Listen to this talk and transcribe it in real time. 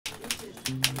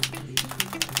It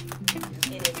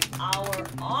is our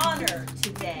honor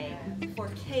today for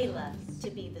Kaylah to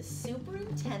be the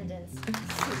Superintendent's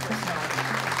Superstar.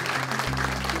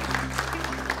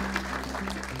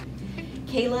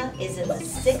 Kaylah is in the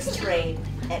 6th grade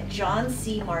at John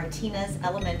C. Martinez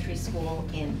Elementary School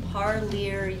in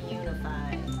Parlier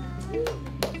Unified.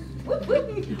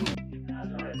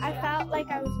 I felt like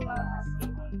I was alone.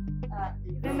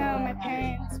 Even though my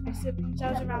parents, my siblings,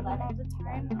 I was around them all the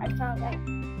time, I felt like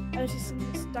I was just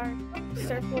in this dark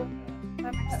circle by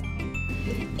myself.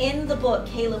 In the book,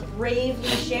 Kaylah bravely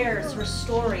shares her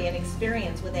story and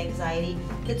experience with anxiety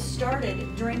that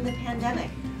started during the pandemic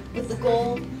with the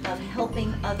goal of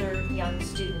helping other young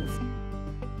students.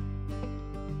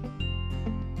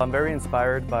 I'm very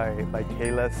inspired by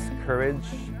Kaylah's courage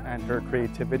and her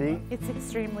creativity. It's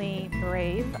extremely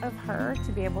brave of her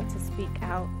to be able to speak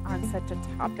out on such a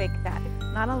topic that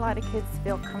not a lot of kids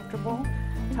feel comfortable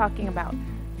talking about.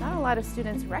 Not a lot of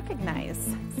students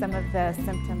recognize some of the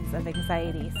symptoms of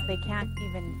anxiety, so they can't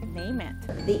even name it.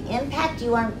 The impact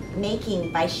you are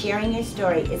making by sharing your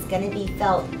story is going to be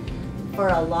felt for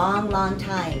a long, long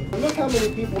time. Look how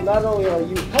many people, not only are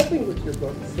you helping with your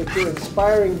book, but you're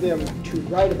inspiring them to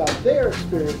write about their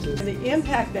experiences. And the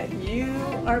impact that you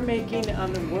are making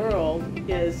on the world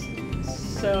is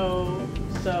so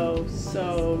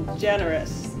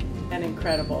generous and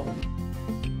incredible.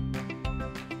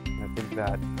 I think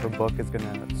that her book is going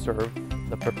to serve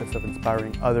the purpose of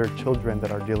inspiring other children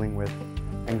that are dealing with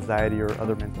anxiety or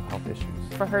other mental health issues.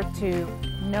 For her to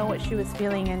know what she was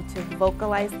feeling and to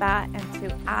vocalize that and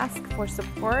to ask for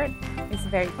support is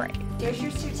very brave. There's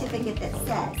your certificate that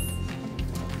says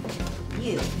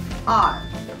you are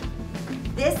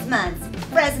this month's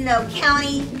Fresno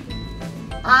County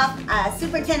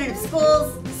Superintendent of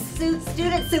Schools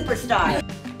Student Superstar.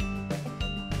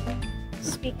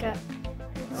 Speak up.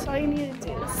 That's all you need to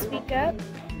do is speak up.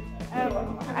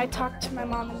 I talked to my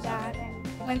mom and dad, and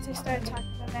once I started talking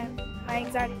to them, my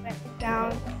anxiety went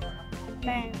down.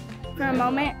 Then, for a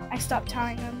moment, I stopped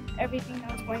telling them everything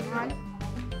that was going on,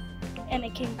 and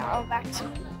it came all back to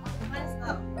me.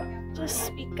 Just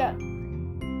speak up.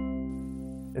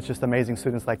 It's just amazing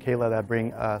students like Kaylah that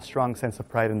bring a strong sense of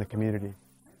pride in the community.